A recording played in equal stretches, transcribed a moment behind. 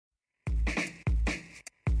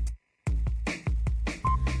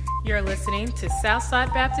You're listening to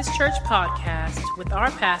Southside Baptist Church Podcast with our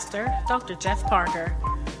pastor, Dr. Jeff Parker.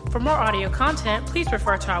 For more audio content, please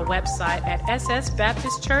refer to our website at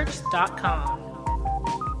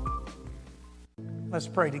ssbaptistchurch.com. Let's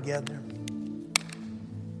pray together.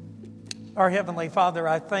 Our Heavenly Father,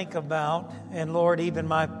 I think about, and Lord, even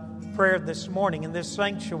my prayer this morning in this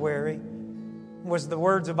sanctuary was the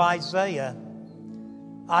words of Isaiah.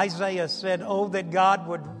 Isaiah said, "Oh, that God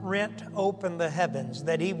would rent open the heavens,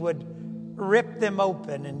 that He would rip them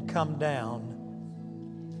open and come down."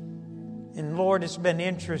 And Lord, it's been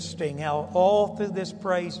interesting how all through this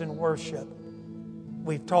praise and worship,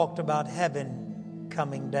 we've talked about heaven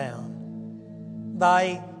coming down.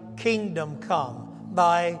 Thy kingdom come,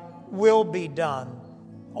 Thy will be done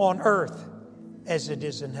on earth as it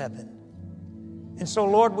is in heaven. And so,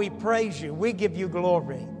 Lord, we praise You. We give You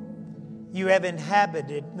glory. You have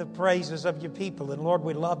inhabited the praises of Your people. And Lord,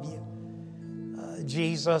 we love You.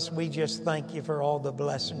 Jesus, we just thank You for all the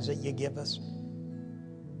blessings that You give us.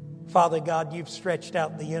 Father God, You've stretched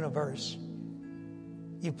out the universe.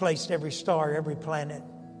 You've placed every star, every planet,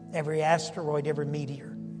 every asteroid, every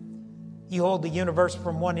meteor. You hold the universe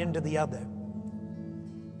from one end to the other.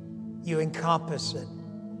 You encompass it.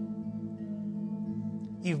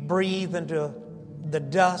 You've breathed into the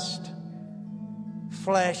dust,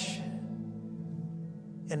 flesh,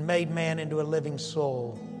 and made man into a living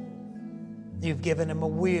soul. You've given him a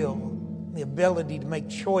will, the ability to make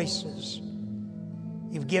choices.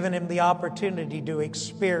 You've given him the opportunity to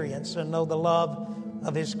experience and know the love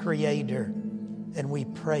of his Creator. And we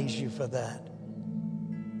praise You for that.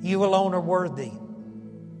 You alone are worthy.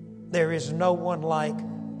 There is no one like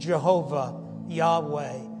Jehovah,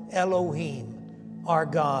 Yahweh, Elohim, our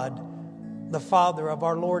God, the Father of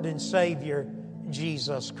our Lord and Savior,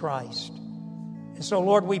 Jesus Christ. And so,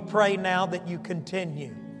 Lord, we pray now that You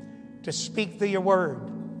continue to speak through Your word.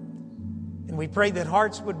 And we pray that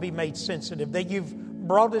hearts would be made sensitive, that You've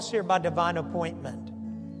brought us here by divine appointment,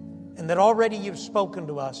 and that already You've spoken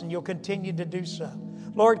to us and You'll continue to do so.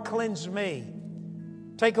 Lord, cleanse me.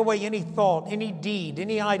 Take away any thought, any deed,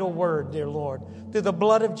 any idle word, dear Lord. Through the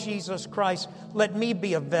blood of Jesus Christ, let me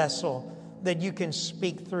be a vessel that You can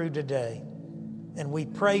speak through today. And we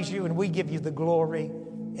praise You and we give You the glory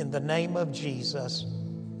in the name of Jesus.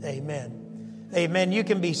 Amen. Amen. You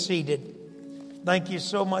can be seated. Thank you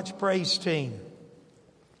so much, praise team.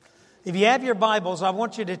 If you have your Bibles, I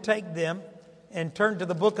want you to take them and turn to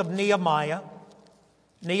the book of Nehemiah.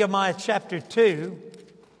 Nehemiah chapter 2.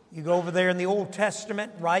 You go over there in the Old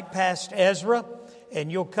Testament, right past Ezra, and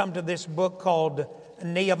you'll come to this book called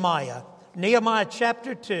Nehemiah. Nehemiah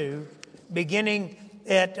chapter 2, beginning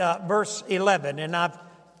at verse 11. And I've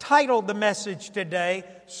titled the message today,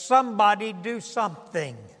 Somebody Do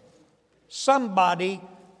Something. Somebody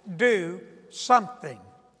do something.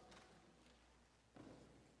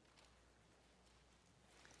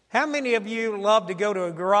 How many of you love to go to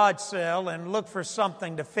a garage sale and look for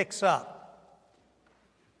something to fix up?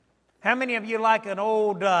 How many of you like an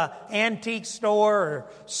old antique store or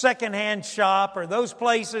secondhand shop or those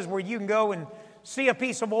places where you can go and see a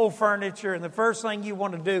piece of old furniture and the first thing you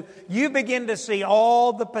want to do, you begin to see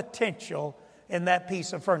all the potential in that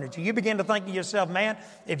piece of furniture. You begin to think to yourself, man,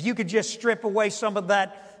 if you could just strip away some of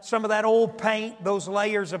that old paint, those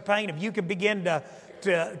layers of paint, if you could begin to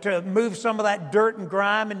move some of that dirt and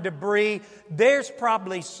grime and debris, there's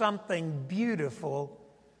probably something beautiful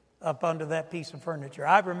up under that piece of furniture.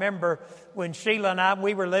 I remember when Sheila and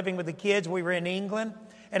we were living with the kids, we were in England,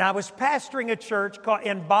 and I was pastoring a church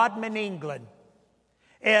in Bodmin, England.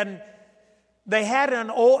 And they had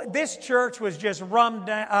this church was just run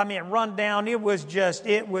down. It was just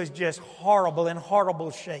horrible, in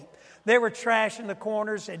horrible shape. There were trash in the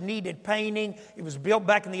corners. It needed painting. It was built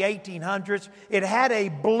back in the 1800s. It had a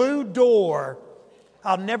blue door.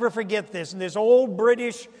 I'll never forget this. In this old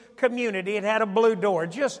British community, it had a blue door.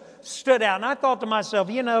 It just stood out. And I thought to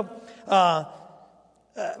myself, I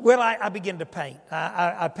began to paint.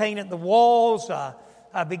 I painted the walls.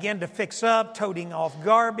 I began to fix up, toting off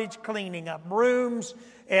garbage, cleaning up rooms.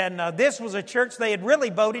 And this was a church they had really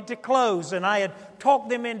voted to close. And I had talked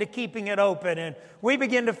them into keeping it open. And we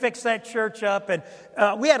began to fix that church up. And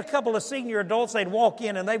we had a couple of senior adults. They'd walk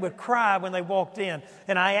in and they would cry when they walked in.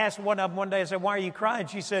 And I asked one of them one day, I said, "Why are you crying?"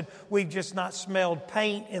 She said, "We've just not smelled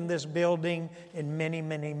paint in this building in many,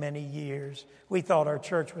 many, many years. We thought our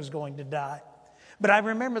church was going to die." But I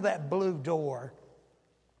remember that blue door.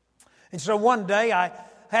 And so one day I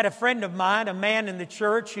had a friend of mine, a man in the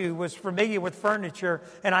church who was familiar with furniture,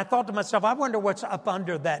 and I thought to myself, I wonder what's up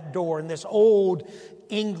under that door in this old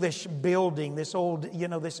English building, this old,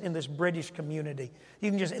 in this British community.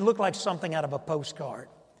 It looked like something out of a postcard.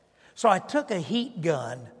 So I took a heat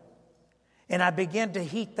gun and I began to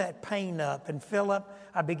heat that paint up. And Philip,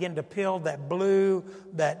 I began to peel that blue,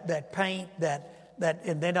 that paint,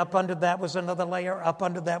 and then up under that was another layer, up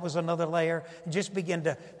under that was another layer. And just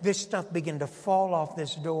this stuff began to fall off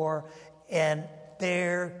this door. And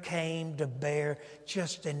there came to bear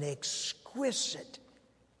just an exquisite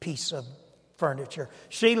piece of furniture.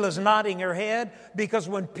 Sheila's nodding her head because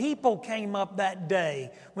when people came up that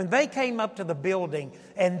day, when they came up to the building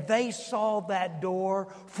and they saw that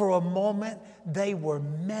door, for a moment they were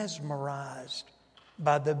mesmerized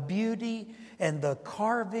by the beauty and the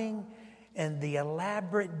carving and the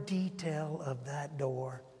elaborate detail of that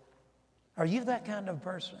door. Are you that kind of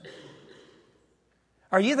person?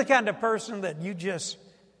 Are you the kind of person that you just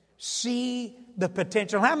see the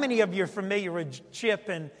potential? How many of you are familiar with Chip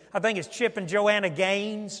and Joanna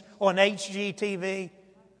Gaines on HGTV?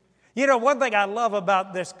 You know, one thing I love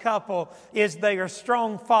about this couple is they are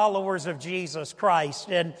strong followers of Jesus Christ.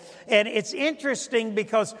 And it's interesting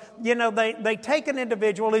because, you know, they take an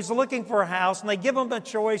individual who's looking for a house and they give them a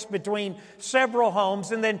choice between several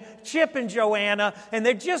homes. And then Chip and Joanna, and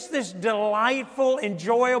they're just this delightful,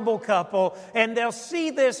 enjoyable couple. And they'll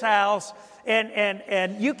see this house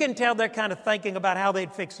and you can tell they're kind of thinking about how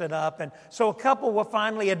they'd fix it up. And so a couple will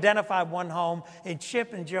finally identify one home, and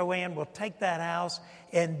Chip and Joanne will take that house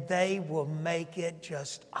and they will make it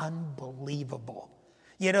just unbelievable.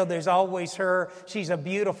 You know, there's always her. She's a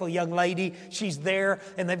beautiful young lady. She's there,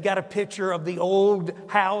 and they've got a picture of the old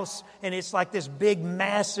house, and it's like this big,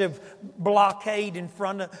 massive blockade in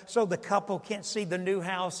front of, so the couple can't see the new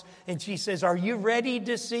house. And she says, "Are you ready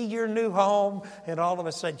to see your new home?" And all of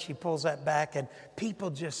a sudden, she pulls that back, and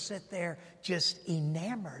people just sit there, just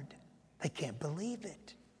enamored. They can't believe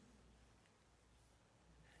it.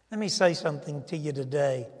 Let me say something to you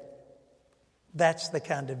today. That's the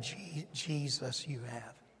kind of Jesus you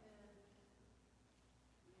have.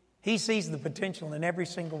 He sees the potential in every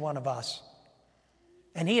single one of us.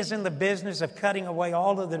 And He is in the business of cutting away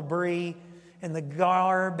all of the debris and the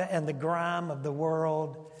garb and the grime of the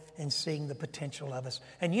world and seeing the potential of us.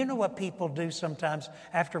 And you know what people do sometimes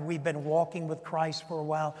after we've been walking with Christ for a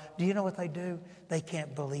while? Do you know what they do? They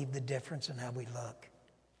can't believe the difference in how we look.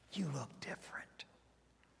 You look different.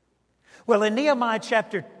 Well, in Nehemiah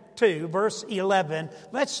chapter 2, verse 11,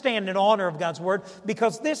 let's stand in honor of God's Word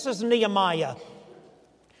because this is Nehemiah.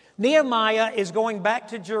 Nehemiah is going back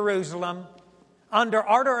to Jerusalem under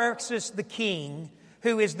Artaxerxes the king,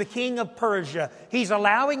 who is the king of Persia. He's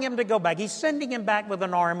allowing him to go back. He's sending him back with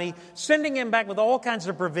an army, sending him back with all kinds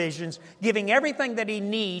of provisions, giving everything that he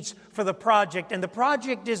needs for the project. And the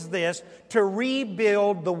project is this, to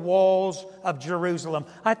rebuild the walls of Jerusalem.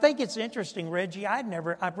 I think it's interesting, Reggie.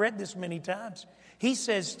 I've read this many times. He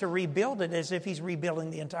says to rebuild it as if he's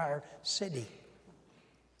rebuilding the entire city.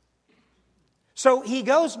 So he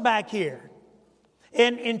goes back here.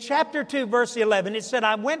 And in chapter 2, verse 11, it said,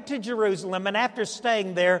 "I went to Jerusalem, and after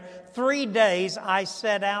staying there 3 days, I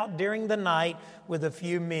set out during the night with a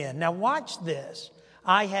few men." Now watch this.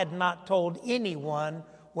 "I had not told anyone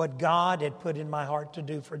what God had put in my heart to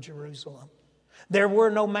do for Jerusalem. There were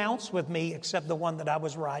no mounts with me except the one that I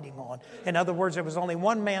was riding on." In other words, there was only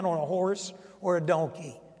one man on a horse or a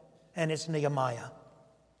donkey, and it's Nehemiah.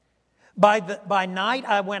 By night,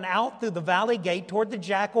 I went out through the valley gate toward the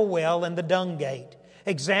Jackal Well and the Dung Gate,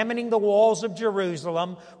 examining the walls of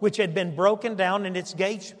Jerusalem, which had been broken down, and its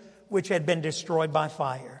gates, which had been destroyed by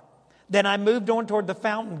fire. Then I moved on toward the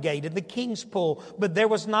Fountain Gate and the King's Pool, but there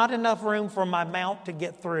was not enough room for my mount to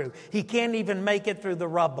get through. He can't even make it through the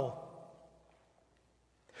rubble.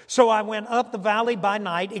 So I went up the valley by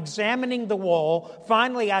night, examining the wall.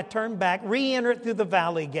 Finally, I turned back, re-entered through the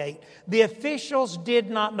valley gate. The officials did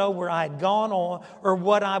not know where I had gone on or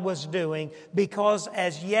what I was doing, because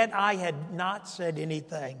as yet I had not said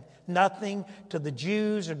anything. Nothing to the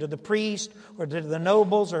Jews or to the priests or to the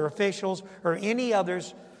nobles or officials or any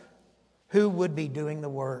others who would be doing the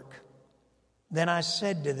work. Then I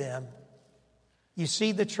said to them, "You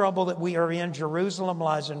see the trouble that we are in. Jerusalem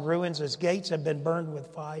lies in ruins. Its gates have been burned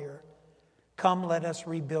with fire. Come, let us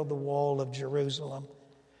rebuild the wall of Jerusalem,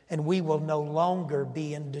 and we will no longer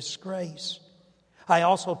be in disgrace." I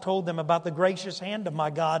also told them about the gracious hand of my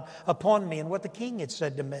God upon me and what the king had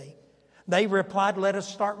said to me. They replied, "Let us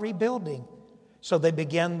start rebuilding." So they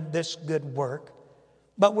began this good work.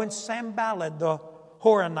 But when Sanballat the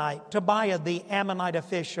Horonite, Tobiah the Ammonite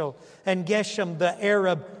official, and Geshem the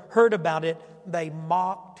Arab heard about it, they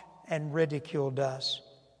mocked and ridiculed us.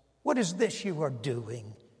 "What is this you are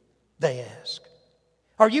doing?" they asked.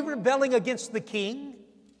 "Are you rebelling against the king?"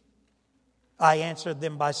 I answered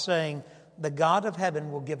them by saying, "The God of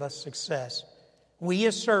heaven will give us success. We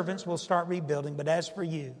as servants will start rebuilding, but as for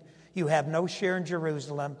you, you have no share in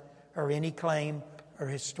Jerusalem or any claim or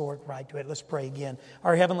historic right to it. Let's pray again.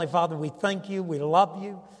 Our Heavenly Father, we thank you, we love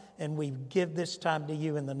you, and we give this time to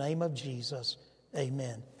you in the name of Jesus.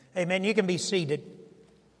 Amen. Amen. You can be seated.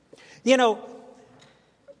 You know,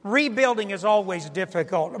 rebuilding is always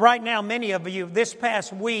difficult. Right now, many of you, this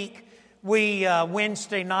past week,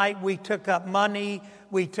 Wednesday night, we took up money,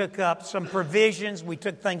 we took up some provisions, we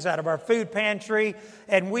took things out of our food pantry,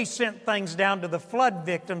 and we sent things down to the flood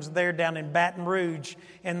victims there down in Baton Rouge,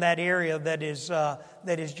 in that area that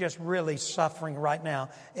is just really suffering right now.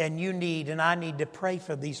 And you need, and I need to pray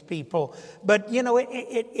for these people. But, you know,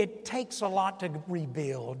 it takes a lot to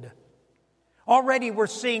rebuild. Already we're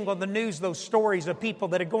seeing on the news those stories of people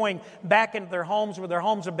that are going back into their homes where their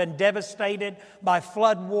homes have been devastated by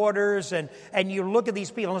flood waters. And you look at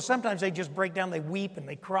these people and sometimes they just break down, they weep and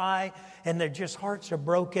they cry and their just hearts are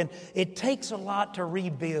broken. It takes a lot to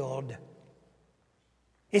rebuild.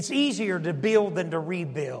 It's easier to build than to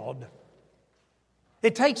rebuild.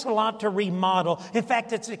 It takes a lot to remodel. In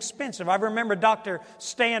fact, it's expensive. I remember Dr.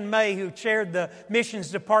 Stan May, who chaired the missions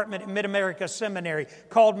department at Mid-America Seminary,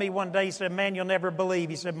 called me one day. He said, "Man, you'll never believe."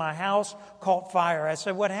 He said, "My house caught fire." I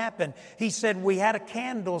said, "What happened?" He said, "We had a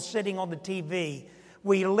candle sitting on the TV.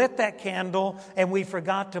 We lit that candle and we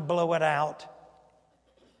forgot to blow it out."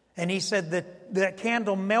 And he said that the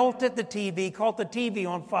candle melted the TV, caught the TV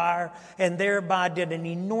on fire, and thereby did an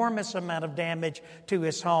enormous amount of damage to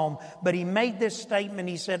his home. But he made this statement.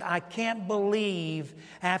 He said, "I can't believe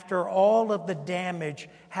after all of the damage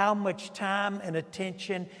how much time and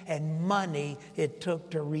attention and money it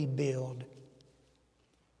took to rebuild."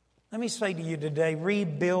 Let me say to you today,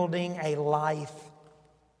 rebuilding a life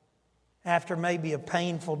after maybe a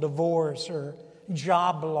painful divorce or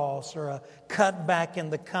job loss or a cutback in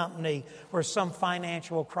the company or some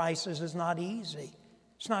financial crisis is not easy.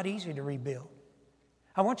 It's not easy to rebuild.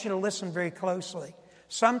 I want you to listen very closely.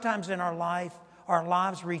 Sometimes in our life, our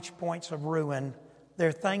lives reach points of ruin. There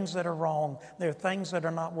are things that are wrong. There are things that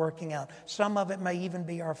are not working out. Some of it may even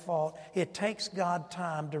be our fault. It takes God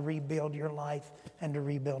time to rebuild your life and to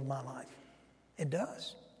rebuild my life. It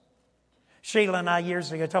does. Sheila and I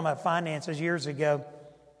years ago, talking about finances years ago,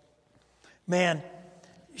 man,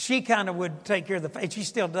 she kind of would take care of and she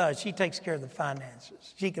still does. She takes care of the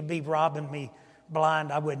finances. She could be robbing me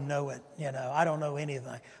blind. I wouldn't know it. You know, I don't know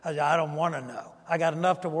anything. I don't want to know. I got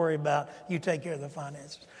enough to worry about. You take care of the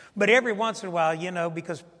finances. But every once in a while, you know,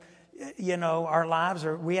 because, you know, our lives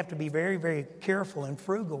we have to be very, very careful and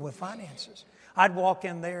frugal with finances. I'd walk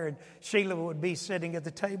in there and Sheila would be sitting at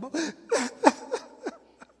the table.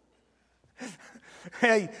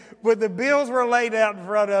 Hey, when the bills were laid out in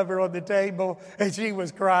front of her on the table and she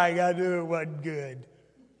was crying, I knew it wasn't good.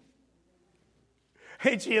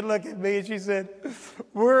 And she'd look at me and she said,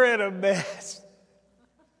 "We're in a mess."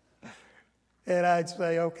 And I'd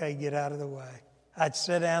say, "Okay, get out of the way." I'd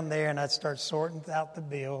sit down there and I'd start sorting out the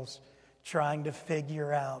bills, trying to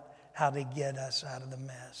figure out how to get us out of the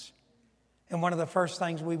mess. And one of the first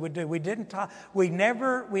things we would do, we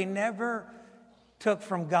never took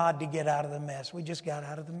from God to get out of the mess. We just got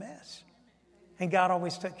out of the mess. And God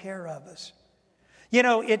always took care of us. You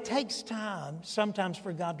know, it takes time sometimes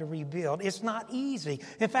for God to rebuild. It's not easy.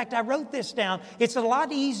 In fact, I wrote this down. It's a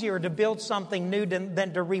lot easier to build something new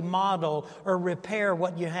than to remodel or repair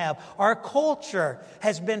what you have. Our culture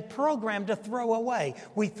has been programmed to throw away.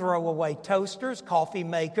 We throw away toasters, coffee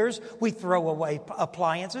makers. We throw away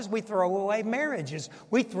appliances. We throw away marriages.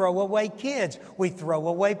 We throw away kids. We throw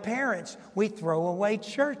away parents. We throw away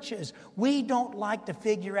churches. We don't like to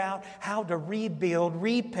figure out how to rebuild,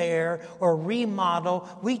 repair, or remodel.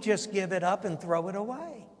 We just give it up and throw it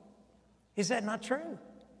away. Is that not true?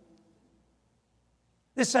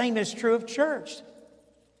 The same is true of church.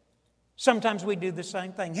 Sometimes we do the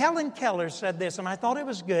same thing. Helen Keller said this, and I thought it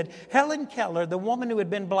was good. Helen Keller, the woman who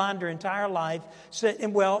had been blind her entire life,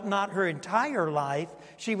 said, well, not her entire life.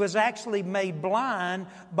 She was actually made blind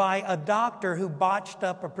by a doctor who botched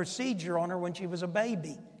up a procedure on her when she was a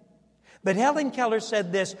baby. But Helen Keller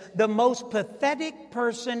said this, "The most pathetic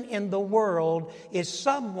person in the world is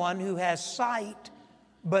someone who has sight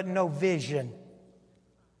but no vision."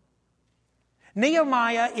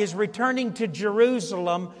 Nehemiah is returning to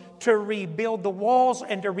Jerusalem to rebuild the walls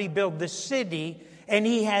and to rebuild the city, and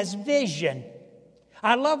he has vision.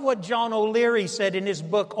 I love what John O'Leary said in his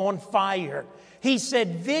book On Fire. He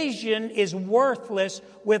said, "Vision is worthless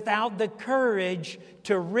without the courage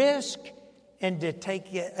to risk and to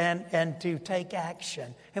take it and to take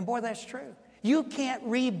action." And boy, that's true. You can't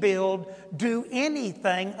rebuild, do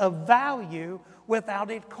anything of value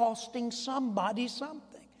without it costing somebody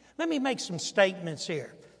something. Let me make some statements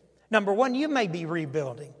here. Number one, you may be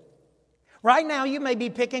rebuilding. Right now, you may be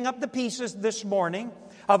picking up the pieces this morning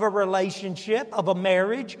of a relationship, of a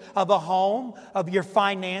marriage, of a home, of your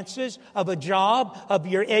finances, of a job, of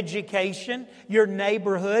your education, your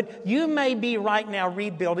neighborhood. You may be right now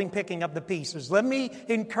rebuilding, picking up the pieces. Let me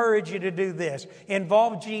encourage you to do this.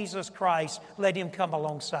 Involve Jesus Christ. Let Him come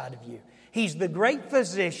alongside of you. He's the great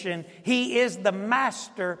physician. He is the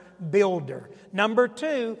master builder. Number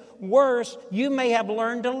two, worse, you may have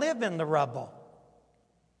learned to live in the rubble.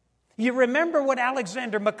 You remember what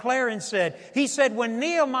Alexander McLaren said. He said when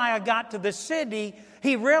Nehemiah got to the city,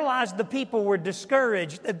 he realized the people were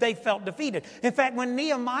discouraged, that they felt defeated. In fact, when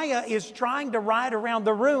Nehemiah is trying to ride around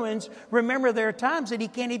the ruins, remember there are times that he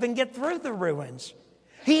can't even get through the ruins.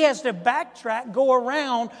 He has to backtrack, go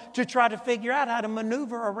around to try to figure out how to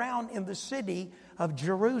maneuver around in the city of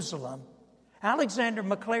Jerusalem. Alexander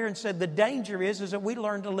McLaren said the danger is that we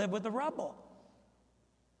learn to live with the rubble.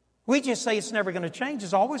 We just say it's never going to change.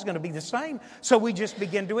 It's always going to be the same. So we just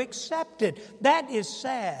begin to accept it. That is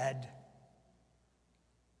sad.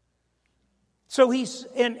 So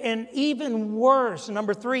and even worse,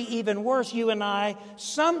 number three, even worse, you and I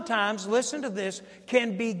sometimes, listen to this,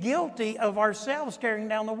 can be guilty of ourselves tearing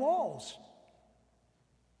down the walls.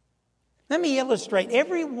 Let me illustrate.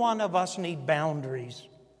 Every one of us need boundaries,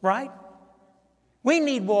 right? We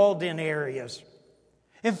need walled-in areas.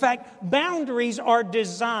 In fact, boundaries are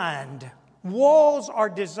designed, walls are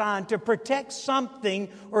designed to protect something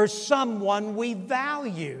or someone we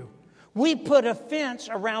value. We put a fence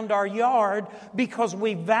around our yard because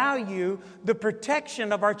we value the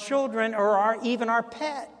protection of our children or even our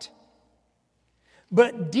pet.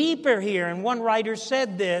 But deeper here, and one writer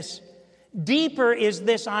said this, deeper is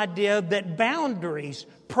this idea that boundaries,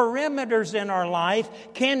 perimeters in our life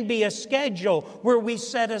can be a schedule where we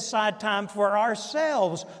set aside time for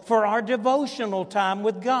ourselves, for our devotional time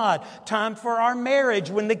with God, time for our marriage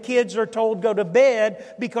when the kids are told go to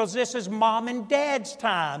bed because this is mom and dad's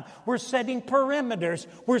time. We're setting perimeters.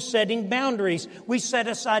 We're setting boundaries. We set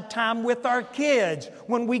aside time with our kids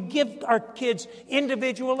when we give our kids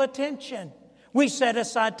individual attention. We set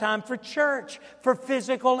aside time for church, for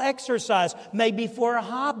physical exercise, maybe for a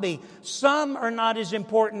hobby. Some are not as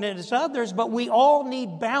important as others, but we all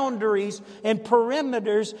need boundaries and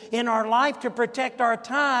perimeters in our life to protect our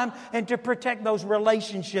time and to protect those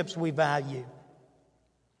relationships we value.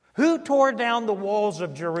 Who tore down the walls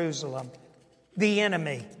of Jerusalem? The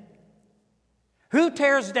enemy. Who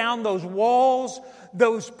tears down those walls,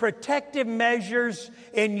 those protective measures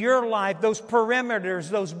in your life, those perimeters,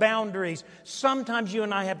 those boundaries? Sometimes you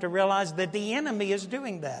and I have to realize that the enemy is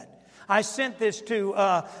doing that. I sent this to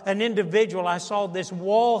an individual. I saw this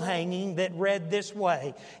wall hanging that read this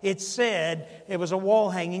way. It was a wall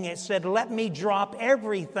hanging. It said, "Let me drop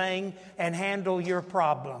everything and handle your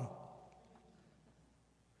problem."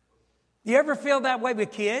 You ever feel that way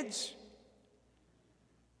with kids?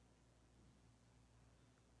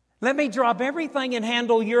 Let me drop everything and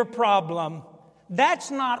handle your problem.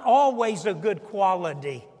 That's not always a good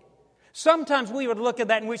quality. Sometimes we would look at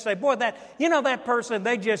that and we say, boy, that person,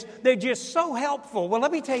 they're just so helpful. Well,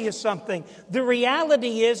 let me tell you something. The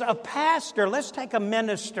reality is a pastor, let's take a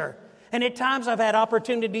minister. And at times I've had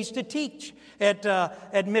opportunities to teach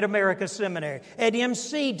at Mid-America Seminary, at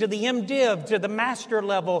MC, to the MDiv, to the master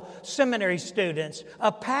level seminary students.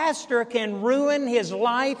 A pastor can ruin his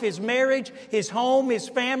life, his marriage, his home, his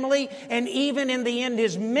family, and even in the end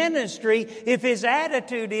his ministry if his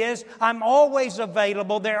attitude is, I'm always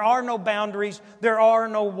available, there are no boundaries, there are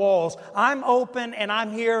no walls. I'm open and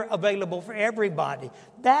I'm here available for everybody.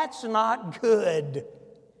 That's not good.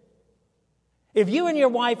 If you and your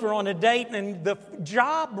wife are on a date and the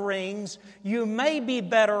job rings, you may be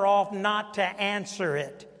better off not to answer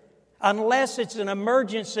it. Unless it's an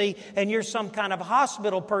emergency and you're some kind of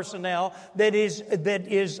hospital personnel that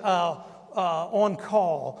is on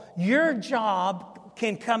call. Your job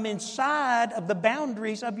can come inside of the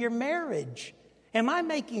boundaries of your marriage. Am I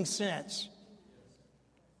making sense?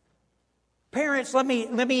 Parents, let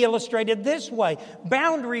me illustrate it this way.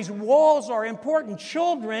 Boundaries, walls are important.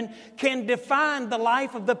 Children can define the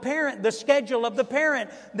life of the parent, the schedule of the parent.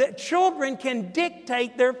 That children can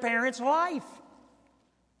dictate their parent's life.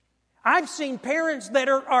 I've seen parents that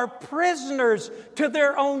are prisoners to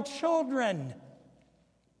their own children.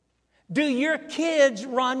 Do your kids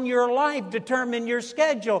run your life, determine your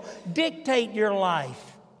schedule, dictate your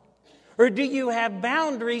life? Or do you have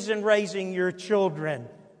boundaries in raising your children?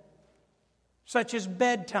 Such as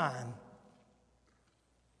bedtime.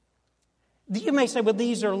 You may say, well,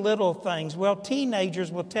 these are little things. Well, teenagers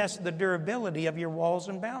will test the durability of your walls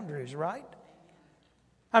and boundaries, right?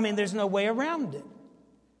 I mean, there's no way around it.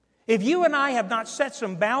 If you and I have not set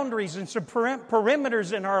some boundaries and some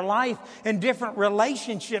perimeters in our life and different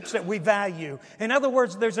relationships that we value. In other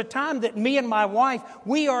words, there's a time that me and my wife,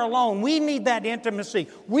 we are alone. We need that intimacy.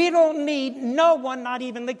 We don't need no one, not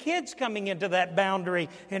even the kids, coming into that boundary,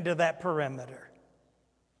 into that perimeter.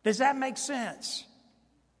 Does that make sense?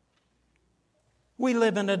 We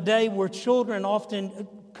live in a day where children often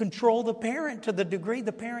control the parent to the degree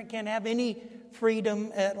the parent can't have any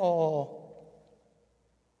freedom at all.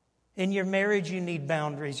 In your marriage, you need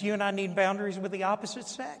boundaries. You and I need boundaries with the opposite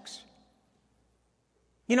sex.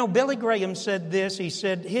 You know, Billy Graham said this. He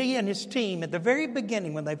said he and his team at the very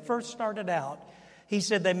beginning, when they first started out, he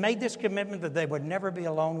said they made this commitment that they would never be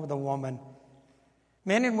alone with a woman.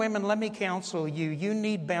 Men and women, let me counsel you. You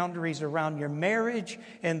need boundaries around your marriage,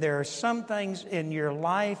 and there are some things in your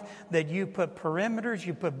life that you put perimeters,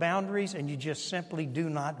 you put boundaries, and you just simply do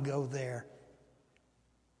not go there.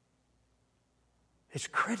 It's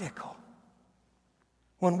critical.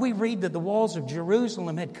 When we read that the walls of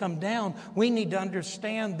Jerusalem had come down, we need to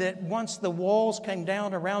understand that once the walls came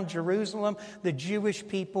down around Jerusalem, the Jewish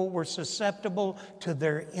people were susceptible to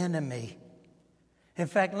their enemy. In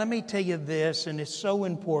fact, let me tell you this, and it's so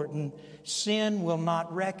important. Sin will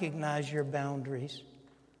not recognize your boundaries.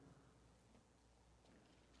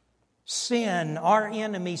 Sin, our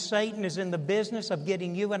enemy, Satan, is in the business of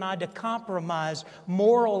getting you and I to compromise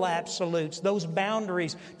moral absolutes, those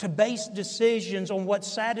boundaries, to base decisions on what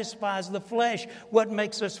satisfies the flesh, what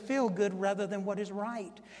makes us feel good rather than what is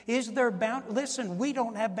right. Is there Listen, we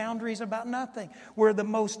don't have boundaries about nothing. We're the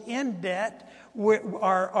most in debt.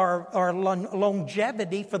 Our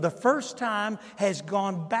longevity for the first time has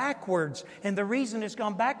gone backwards. And the reason it's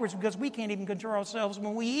gone backwards is because we can't even control ourselves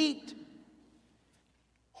when we eat.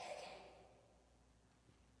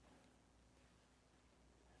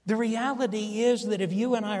 The reality is that if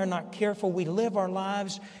you and I are not careful, we live our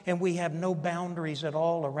lives and we have no boundaries at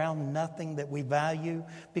all around nothing that we value,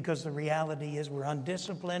 because the reality is we're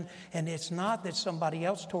undisciplined, and it's not that somebody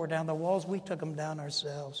else tore down the walls, we took them down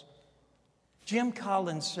ourselves. Jim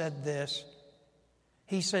Collins said this.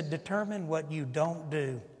 He said, determine what you don't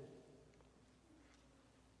do.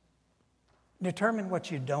 Determine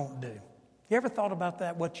what you don't do. You ever thought about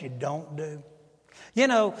that, what you don't do? You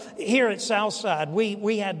know, here at Southside,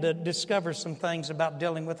 we had to discover some things about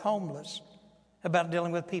dealing with homeless, about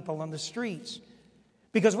dealing with people on the streets.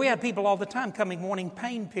 Because we had people all the time coming wanting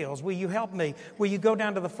pain pills. Will you help me? Will you go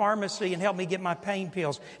down to the pharmacy and help me get my pain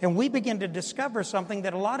pills? And we begin to discover something,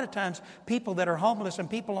 that a lot of times people that are homeless and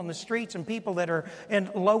people on the streets and people that are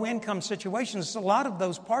in low-income situations, a lot of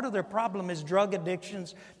those, part of their problem is drug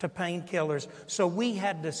addictions to painkillers. So we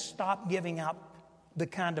had to stop giving out the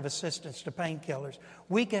kind of assistance to painkillers.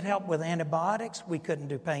 We could help with antibiotics. We couldn't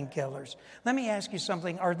do painkillers. Let me ask you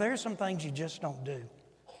something. Are there some things you just don't do?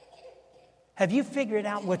 Have you figured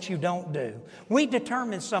out what you don't do? We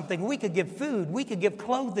determined something. We could give food. We could give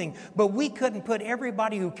clothing. But we couldn't put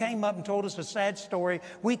everybody who came up and told us a sad story,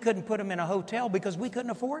 we couldn't put them in a hotel because we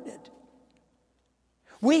couldn't afford it.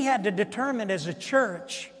 We had to determine as a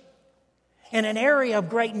church, in an area of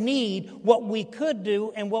great need, what we could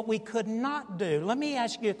do and what we could not do. Let me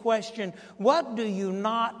ask you a question. What do you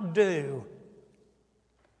not do?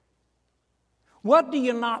 What do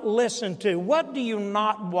you not listen to? What do you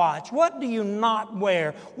not watch? What do you not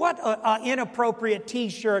wear? What inappropriate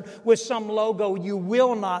t-shirt with some logo you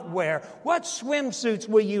will not wear? What swimsuits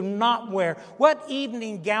will you not wear? What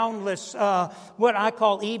evening gownless, what I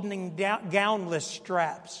call evening gownless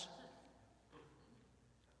straps?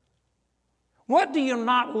 What do you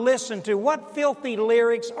not listen to? What filthy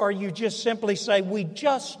lyrics are you just simply say, we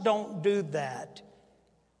just don't do that?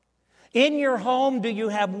 In your home, do you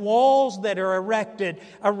have walls that are erected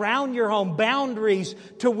around your home, boundaries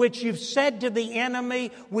to which you've said to the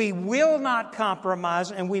enemy, we will not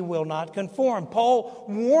compromise and we will not conform? Paul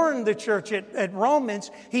warned the church at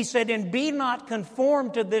Romans. He said, and be not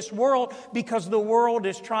conformed to this world, because the world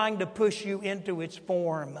is trying to push you into its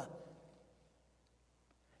form.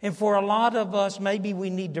 And for a lot of us, maybe we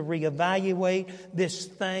need to reevaluate this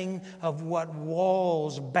thing of what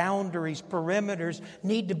walls, boundaries, perimeters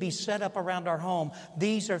need to be set up around our home.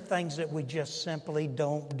 These are things that we just simply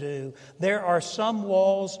don't do. There are some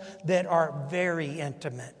walls that are very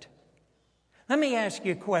intimate. Let me ask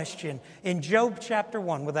you a question. In Job chapter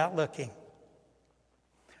 1, without looking,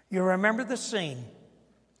 you remember the scene.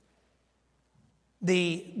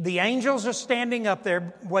 The angels are standing up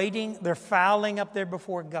there waiting. They're fouling up there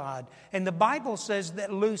before God. And the Bible says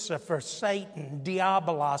that Lucifer, Satan,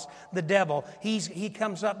 Diabolos, the devil, he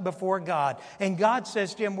comes up before God. And God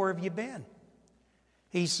says to him, where have you been?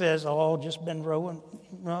 He says, oh, just been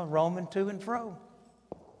roaming to and fro.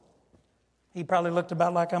 He probably looked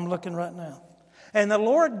about like I'm looking right now. And the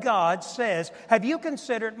Lord God says, have you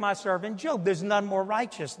considered my servant Job? There's none more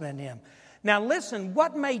righteous than him. Now listen,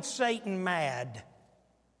 what made Satan mad?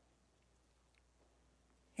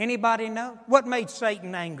 Anybody know? What made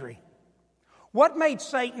Satan angry? What made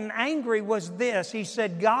Satan angry was this. He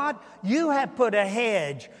said, God, you have put a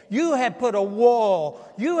hedge. You have put a wall.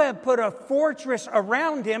 You have put a fortress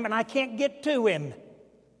around him, and I can't get to him.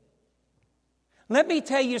 Let me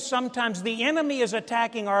tell you, sometimes the enemy is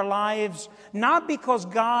attacking our lives not because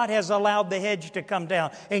God has allowed the hedge to come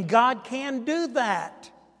down. And God can do that.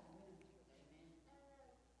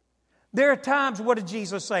 There are times, what did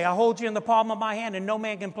Jesus say? I hold you in the palm of my hand and no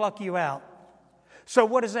man can pluck you out. So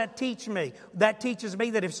what does that teach me? That teaches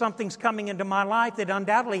me that if something's coming into my life, that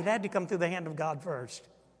undoubtedly it had to come through the hand of God first.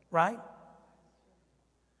 Right?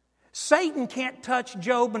 Satan can't touch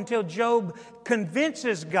Job until Job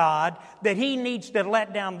convinces God that he needs to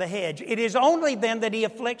let down the hedge. It is only then that he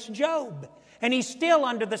afflicts Job. And he's still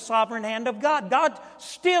under the sovereign hand of God. God's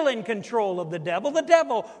still in control of the devil. The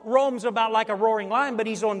devil roams about like a roaring lion, but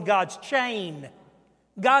he's on God's chain.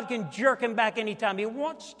 God can jerk him back anytime he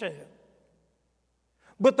wants to.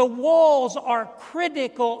 But the walls are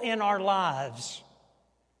critical in our lives.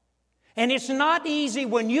 And it's not easy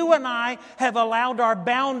when you and I have allowed our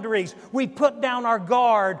boundaries. We put down our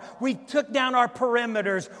guard. We took down our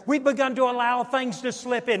perimeters. We've begun to allow things to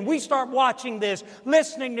slip in. We start watching this,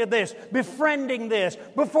 listening to this, befriending this.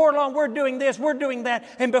 Before long, we're doing this, we're doing that.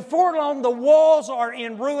 And before long, the walls are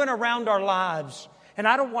in ruin around our lives. And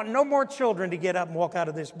I don't want no more children to get up and walk out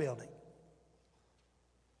of this building.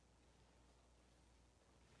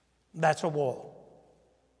 That's a wall.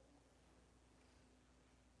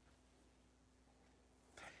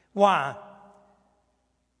 Why?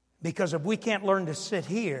 Because if we can't learn to sit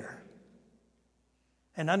here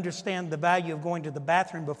and understand the value of going to the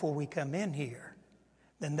bathroom before we come in here,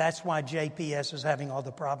 then that's why JPS is having all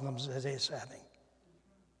the problems that it is having.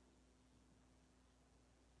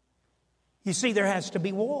 You see, there has to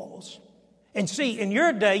be walls. And see, in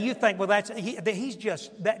your day, you think, well, he's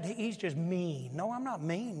just mean. No, I'm not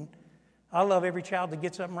mean. I love every child that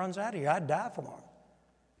gets up and runs out of here. I'd die for them.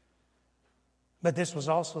 But this was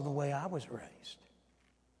also the way I was raised.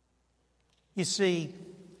 You see,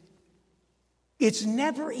 it's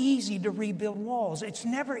never easy to rebuild walls. It's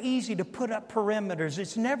never easy to put up perimeters.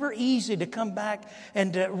 It's never easy to come back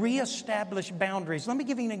and to reestablish boundaries. Let me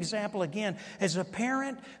give you an example again. As a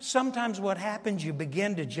parent, sometimes what happens, you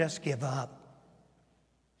begin to just give up.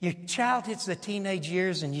 Your child hits the teenage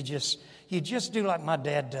years and you just do like my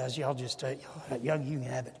dad does. Y'all just tell you can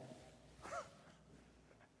have it.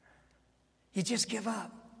 You just give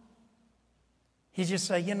up. You just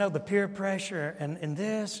say, the peer pressure and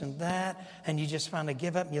this and that, and you just finally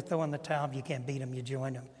give up and you throw in the towel. You can't beat them, you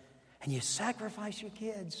join them. And you sacrifice your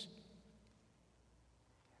kids.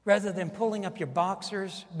 Rather than pulling up your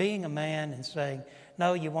boxers, being a man and saying,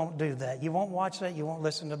 no, you won't do that. You won't watch that. You won't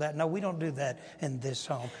listen to that. No, we don't do that in this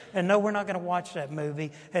home. And no, we're not going to watch that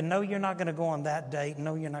movie. And no, you're not going to go on that date.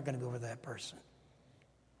 No, you're not going to go with that person.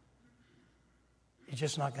 You're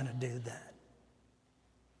just not going to do that.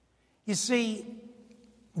 You see,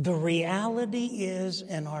 the reality is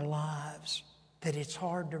in our lives that it's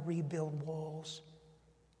hard to rebuild walls.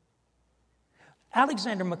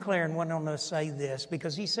 Alexander McLaren went on to say this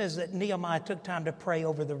because he says that Nehemiah took time to pray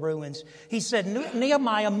over the ruins. He said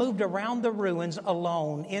Nehemiah moved around the ruins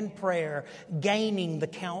alone in prayer, gaining the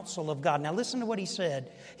counsel of God. Now listen to what he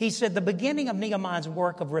said. He said the beginning of Nehemiah's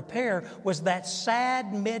work of repair was that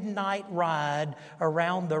sad midnight ride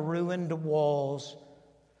around the ruined walls.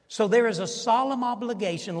 So there is a solemn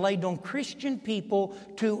obligation laid on Christian people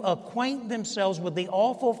to acquaint themselves with the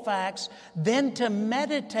awful facts, then to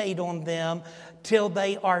meditate on them till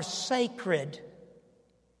they are sacred.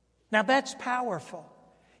 Now that's powerful.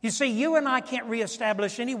 You see, you and I can't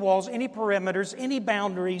reestablish any walls, any perimeters, any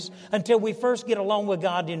boundaries until we first get along with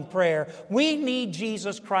God in prayer. We need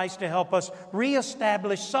Jesus Christ to help us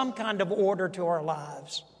reestablish some kind of order to our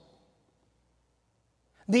lives.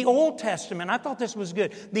 The Old Testament, I thought this was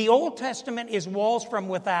good. The Old Testament is walls from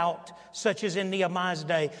without, such as in Nehemiah's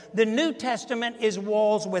day. The New Testament is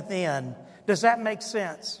walls within. Does that make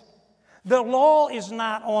sense? The law is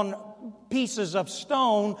not on pieces of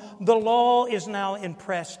stone. The law is now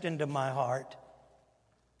impressed into my heart.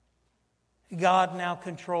 God now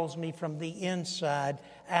controls me from the inside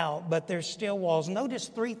out, but there's still walls. Notice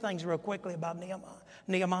three things real quickly about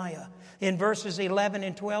Nehemiah. In verses 11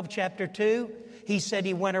 and 12, chapter 2, he said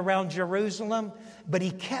he went around Jerusalem, but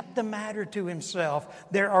he kept the matter to himself.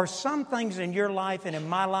 There are some things in your life and in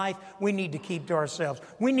my life we need to keep to ourselves.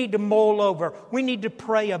 We need to mull over. We need to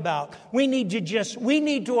pray about. We need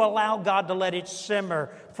to allow God to let it simmer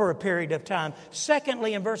for a period of time.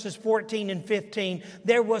 Secondly, in verses 14 and 15,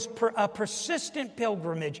 there was a persistent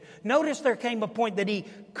pilgrimage. Notice there came a point that he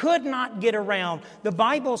could not get around. The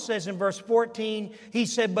Bible says in verse 14, he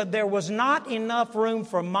said, but there was not enough room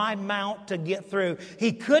for my mount to get through.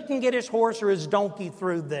 He couldn't get his horse or his donkey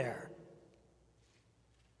through there.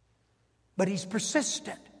 But he's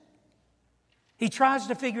persistent. He tries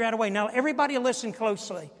to figure out a way. Now, everybody listen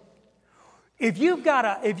closely. If you've got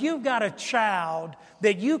a child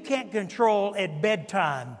that you can't control at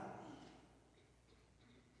bedtime,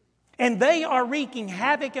 and they are wreaking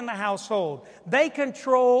havoc in the household, they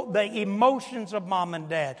control the emotions of mom and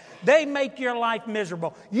dad, they make your life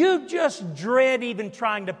miserable, you just dread even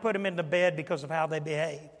trying to put them into bed because of how they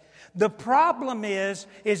behave. The problem is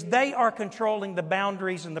they are controlling the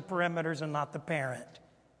boundaries and the perimeters and not the parent.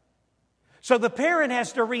 So the parent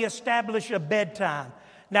has to reestablish a bedtime.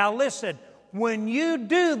 Now listen, when you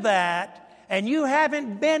do that and you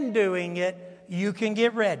haven't been doing it, you can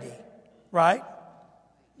get ready, right?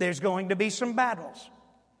 There's going to be some battles.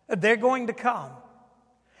 They're going to come.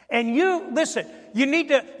 And you need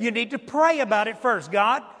to pray about it first.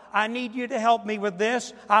 God, I need you to help me with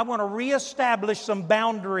this. I want to reestablish some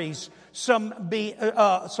boundaries, some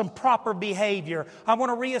proper behavior. I want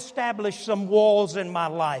to reestablish some walls in my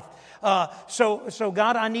life. So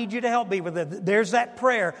God, I need you to help me with it. There's that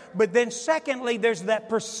prayer. But then secondly, there's that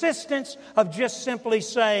persistence of just simply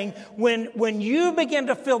saying, when you begin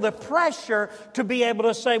to feel the pressure to be able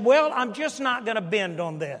to say, well, I'm just not going to bend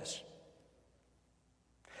on this.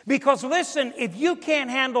 Because listen, if you can't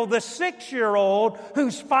handle the 6-year-old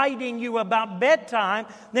who's fighting you about bedtime,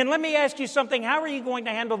 then let me ask you something. How are you going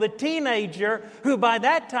to handle the teenager who by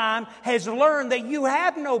that time has learned that you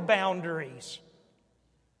have no boundaries?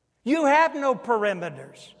 You have no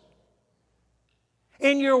perimeters.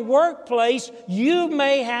 In your workplace, you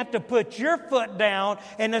may have to put your foot down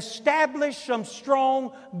and establish some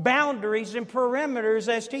strong boundaries and perimeters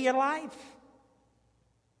as to your life.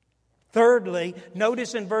 Thirdly,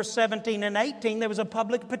 notice in verse 17 and 18, there was a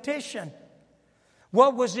public petition.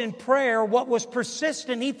 What was in prayer, what was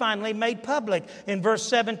persistent, he finally made public. In verse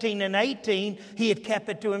 17 and 18, he had kept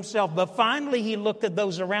it to himself. But finally, he looked at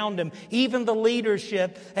those around him, even the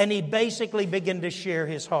leadership, and he basically began to share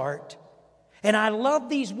his heart. And I love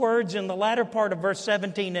these words in the latter part of verse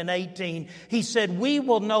 17 and 18. He said, we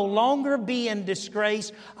will no longer be in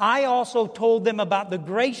disgrace. I also told them about the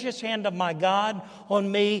gracious hand of my God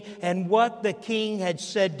on me and what the king had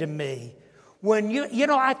said to me. When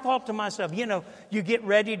I thought to myself, you get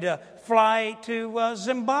ready to fly to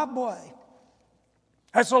Zimbabwe.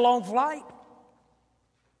 That's a long flight.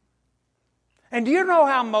 And do you know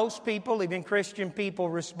how most people, even Christian people,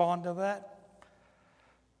 respond to that?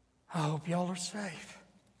 I hope y'all are safe.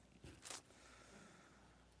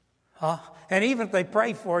 And even if they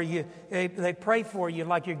pray for you, they pray for you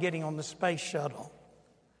like you're getting on the space shuttle.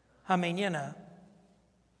 I mean,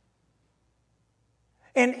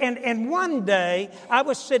 And one day, I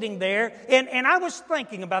was sitting there, and I was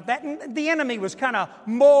thinking about that, and the enemy was kind of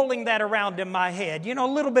mulling that around in my head. A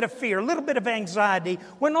little bit of fear, a little bit of anxiety,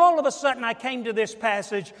 when all of a sudden I came to this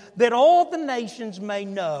passage, that all the nations may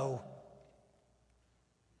know.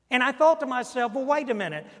 And I thought to myself, well, wait a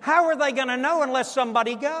minute. How are they going to know unless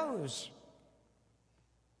somebody goes?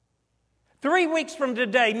 3 weeks from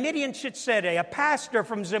today, Midian Chitsede, a pastor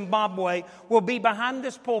from Zimbabwe, will be behind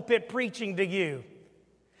this pulpit preaching to you.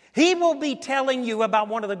 He will be telling you about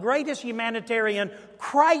one of the greatest humanitarian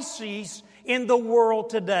crises in the world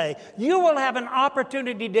today. You will have an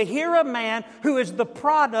opportunity to hear a man who is the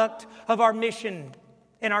product of our mission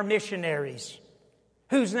and our missionaries,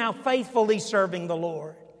 who's now faithfully serving the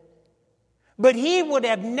Lord. But he would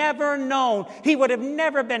have never known. He would have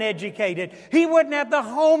never been educated. He wouldn't have the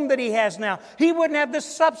home that he has now. He wouldn't have the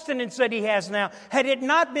substance that he has now had it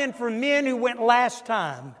not been for men who went last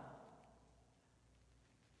time.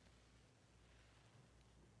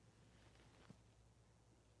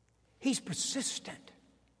 He's persistent.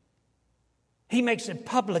 He makes it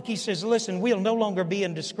public. He says, listen, we'll no longer be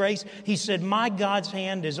in disgrace. He said, my God's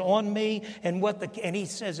hand is on me. And he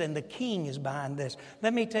says, and the king is behind this.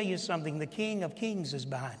 Let me tell you something. The King of Kings is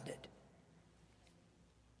behind it.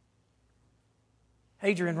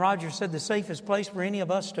 Adrian Rogers said the safest place for any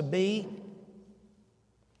of us to be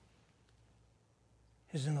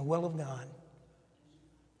is in the will of God.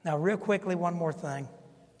 Now, real quickly, one more thing.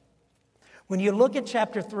 When you look at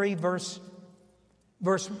chapter 3, verses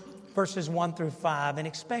 1 through 5, and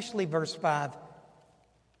especially verse 5,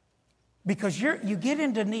 because you get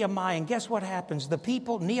into Nehemiah, and guess what happens? The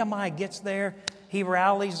people, Nehemiah gets there, he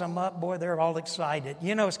rallies them up. Boy, they're all excited.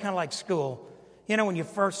 You know, it's kind of like school. You know, when you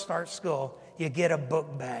first start school, you get a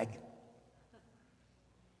book bag.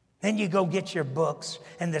 Then you go get your books,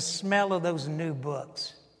 and the smell of those new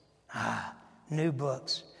books. New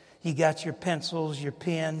books. You got your pencils, your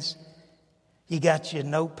pens, you got your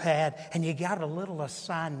notepad, and you got a little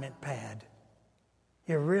assignment pad.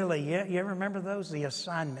 You remember those? The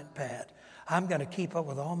assignment pad. I'm going to keep up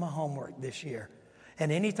with all my homework this year.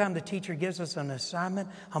 And anytime the teacher gives us an assignment,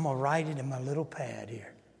 I'm going to write it in my little pad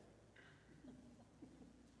here.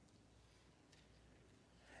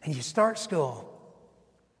 And you start school.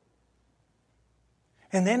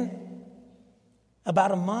 And then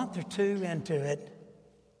about a month or two into it,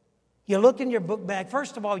 you look in your book bag.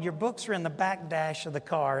 First of all, your books are in the back dash of the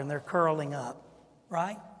car and they're curling up,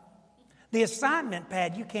 right? The assignment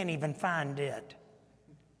pad, you can't even find it.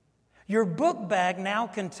 Your book bag now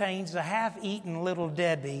contains a half-eaten Little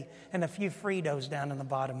Debbie and a few Fritos down in the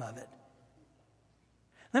bottom of it.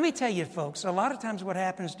 Let me tell you, folks, a lot of times what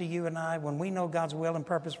happens to you and I when we know God's will and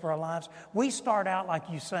purpose for our lives, we start out like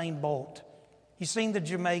Usain Bolt. You seen the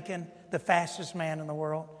Jamaican, the fastest man in the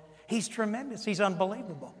world? He's tremendous. He's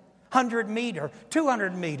unbelievable. 100 meter,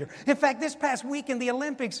 200 meter. In fact, this past week in the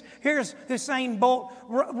Olympics, here's Usain Bolt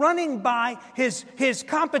running by his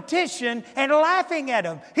competition and laughing at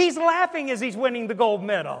him. He's laughing as he's winning the gold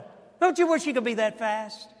medal. Don't you wish you could be that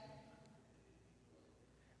fast?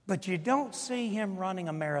 But you don't see him running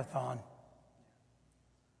a marathon.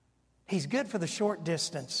 He's good for the short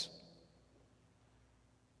distance.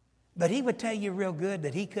 But he would tell you real good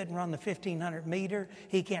that he couldn't run the 1,500 meter.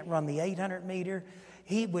 He can't run the 800 meter.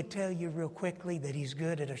 He would tell you real quickly that he's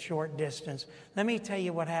good at a short distance. Let me tell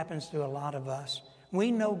you what happens to a lot of us.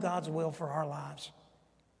 We know God's will for our lives.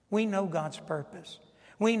 We know God's purpose.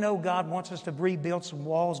 We know God wants us to rebuild some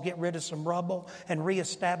walls, get rid of some rubble, and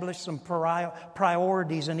reestablish some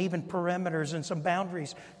priorities and even perimeters and some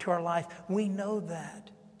boundaries to our life. We know that.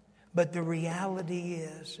 But the reality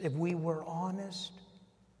is, if we were honest,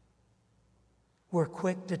 we're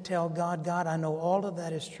quick to tell God, God, I know all of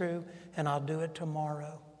that is true, and I'll do it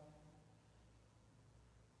tomorrow.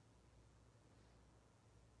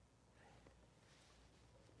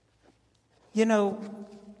 You know,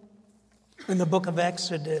 in the book of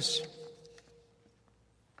Exodus,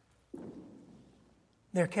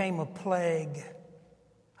 there came a plague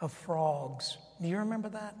of frogs. Do you remember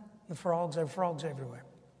that? The frogs, there were frogs everywhere.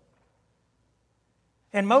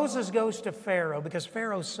 And Moses goes to Pharaoh because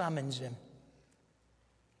Pharaoh summons him.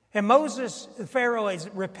 And Pharaoh is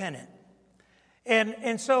repentant.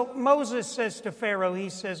 And so Moses says to Pharaoh, he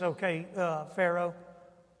says, okay, Pharaoh,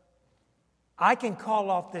 I can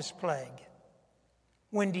call off this plague.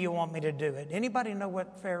 When do you want me to do it? Anybody know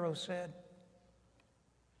what Pharaoh said?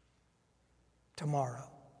 Tomorrow.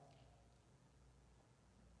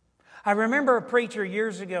 I remember a preacher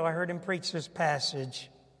years ago, I heard him preach this passage.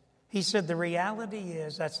 He said, the reality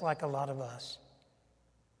is that's like a lot of us.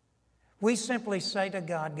 We simply say to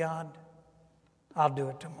God, God, I'll do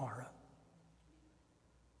it tomorrow.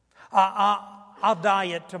 I'll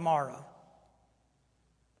diet tomorrow.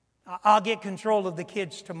 I'll get control of the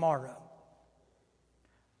kids tomorrow.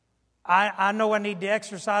 I know I need to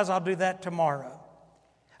exercise. I'll do that tomorrow.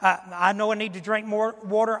 I know I need to drink more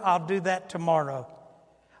water. I'll do that tomorrow.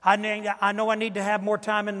 I know I need to have more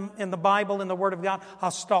time in the Bible, in the Word of God.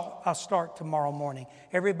 I'll start tomorrow morning.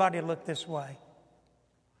 Everybody look this way.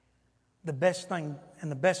 The best thing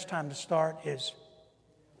and the best time to start is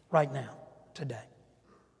right now, today.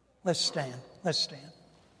 Let's stand. Let's stand.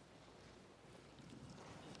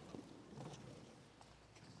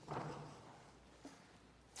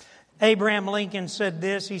 Abraham Lincoln said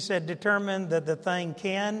this. He said, determine that the thing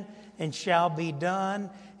can and shall be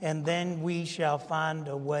done, and then we shall find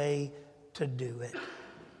a way to do it.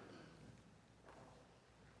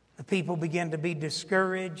 The people began to be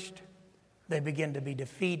discouraged. They began to be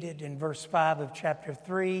defeated. In verse 5 of chapter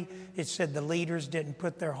 3, it said the leaders didn't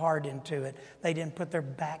put their heart into it. They didn't put their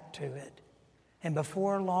back to it. And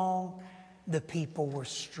before long, the people were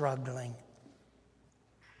struggling.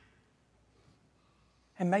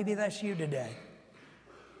 And maybe that's you today.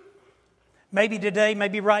 Maybe today,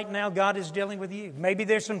 maybe right now, God is dealing with you. Maybe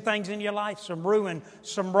there's some things in your life, some ruin,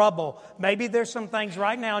 some rubble. Maybe there's some things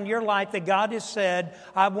right now in your life that God has said,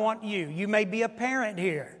 I want you. You may be a parent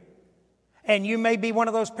here. And you may be one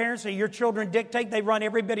of those parents that your children dictate, they run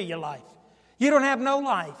every bit of your life. You don't have no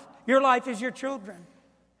life. Your life is your children.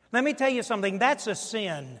 Let me tell you something. That's a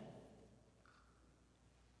sin.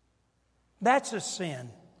 That's a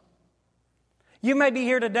sin. You may be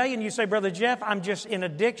here today and you say, Brother Jeff, I'm just in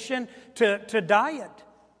addiction to diet.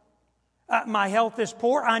 My health is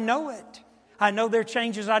poor. I know it. I know there are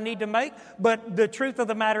changes I need to make. But the truth of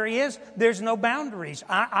the matter is, there's no boundaries.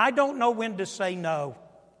 I don't know when to say no.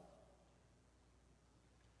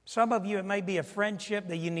 Some of you, it may be a friendship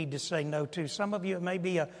that you need to say no to. Some of you, it may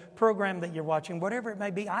be a program that you're watching. Whatever it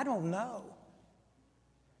may be, I don't know.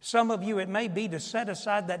 Some of you, it may be to set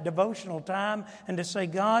aside that devotional time and to say,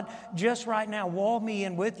 God, just right now, wall me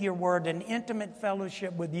in with your word and intimate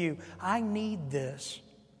fellowship with you. I need this.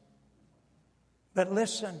 But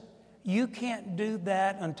listen, you can't do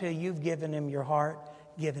that until you've given him your heart,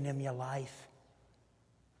 given him your life.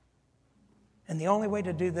 And the only way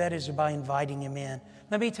to do that is by inviting him in.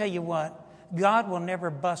 Let me tell you what, God will never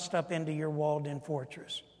bust up into your walled-in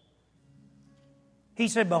fortress. He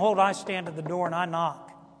said, behold, I stand at the door and I knock.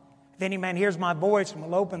 If any man hears my voice and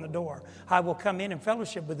will open the door, I will come in and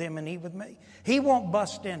fellowship with him and he with me. He won't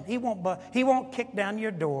bust in. He won't kick down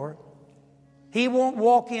your door. He won't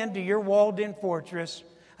walk into your walled-in fortress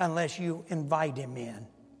unless you invite him in.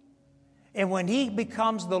 And when he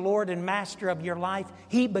becomes the Lord and master of your life,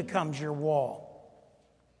 he becomes your wall.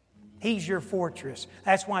 He's your fortress.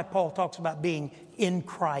 That's why Paul talks about being in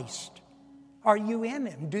Christ. Are you in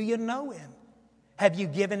him? Do you know him? Have you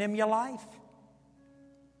given him your life?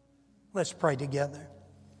 Let's pray together.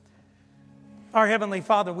 Our Heavenly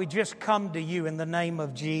Father, we just come to you in the name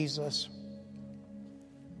of Jesus.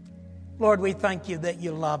 Lord, we thank you that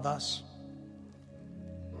you love us.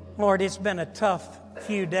 Lord, it's been a tough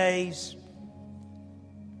few days.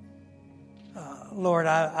 Lord,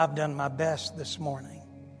 I've done my best this morning.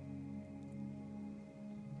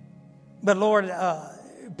 But Lord,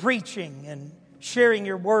 preaching and sharing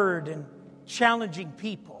your word and challenging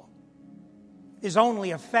people is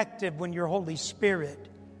only effective when your Holy Spirit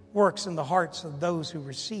works in the hearts of those who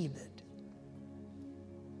receive it.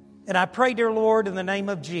 And I pray, dear Lord, in the name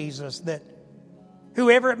of Jesus, that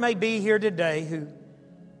whoever it may be here today who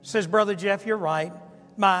says, Brother Jeff, you're right,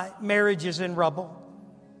 my marriage is in rubble,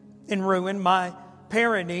 in ruin, my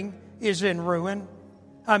parenting is in ruin.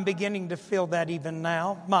 I'm beginning to feel that even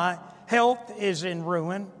now. My health is in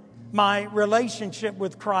ruin. My relationship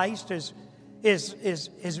with Christ is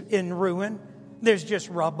in ruin. There's just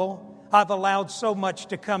rubble. I've allowed so much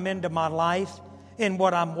to come into my life in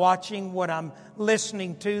what I'm watching, what I'm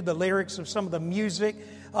listening to, the lyrics of some of the music,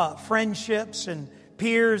 friendships and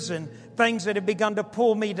peers and things that have begun to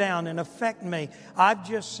pull me down and affect me. I've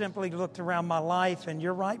just simply looked around my life, and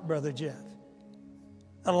you're right, Brother Jeff.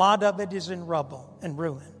 A lot of it is in rubble and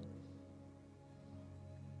ruin.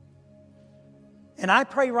 And I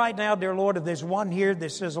pray right now, dear Lord, if there's one here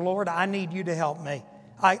that says, Lord, I need you to help me.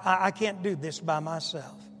 I can't do this by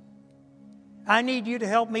myself. I need you to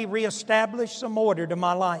help me reestablish some order to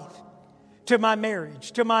my life, to my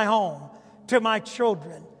marriage, to my home, to my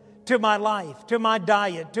children, to my life, to my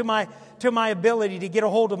diet, to my ability to get a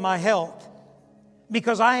hold of my health.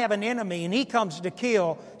 Because I have an enemy and he comes to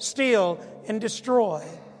kill, steal, and destroy.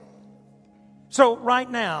 So right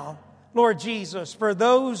now, Lord Jesus, for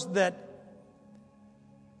those that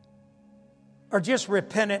are just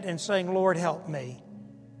repentant and saying, Lord, help me,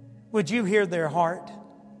 would you hear their heart?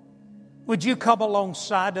 Would you come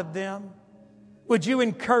alongside of them? Would you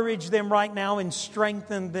encourage them right now and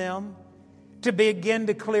strengthen them to begin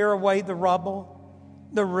to clear away the rubble,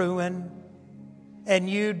 the ruin, and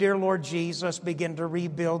you, dear Lord Jesus, begin to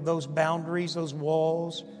rebuild those boundaries, those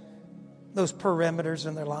walls, those perimeters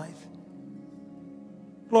in their life?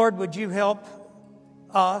 Lord, would you help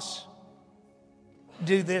us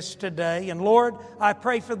do this today? And Lord, I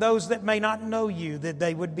pray for those that may not know you, that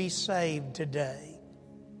they would be saved today.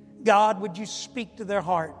 God, would you speak to their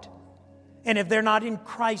heart? And if they're not in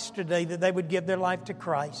Christ today, that they would give their life to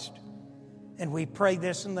Christ. And we pray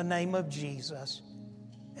this in the name of Jesus.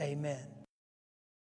 Amen.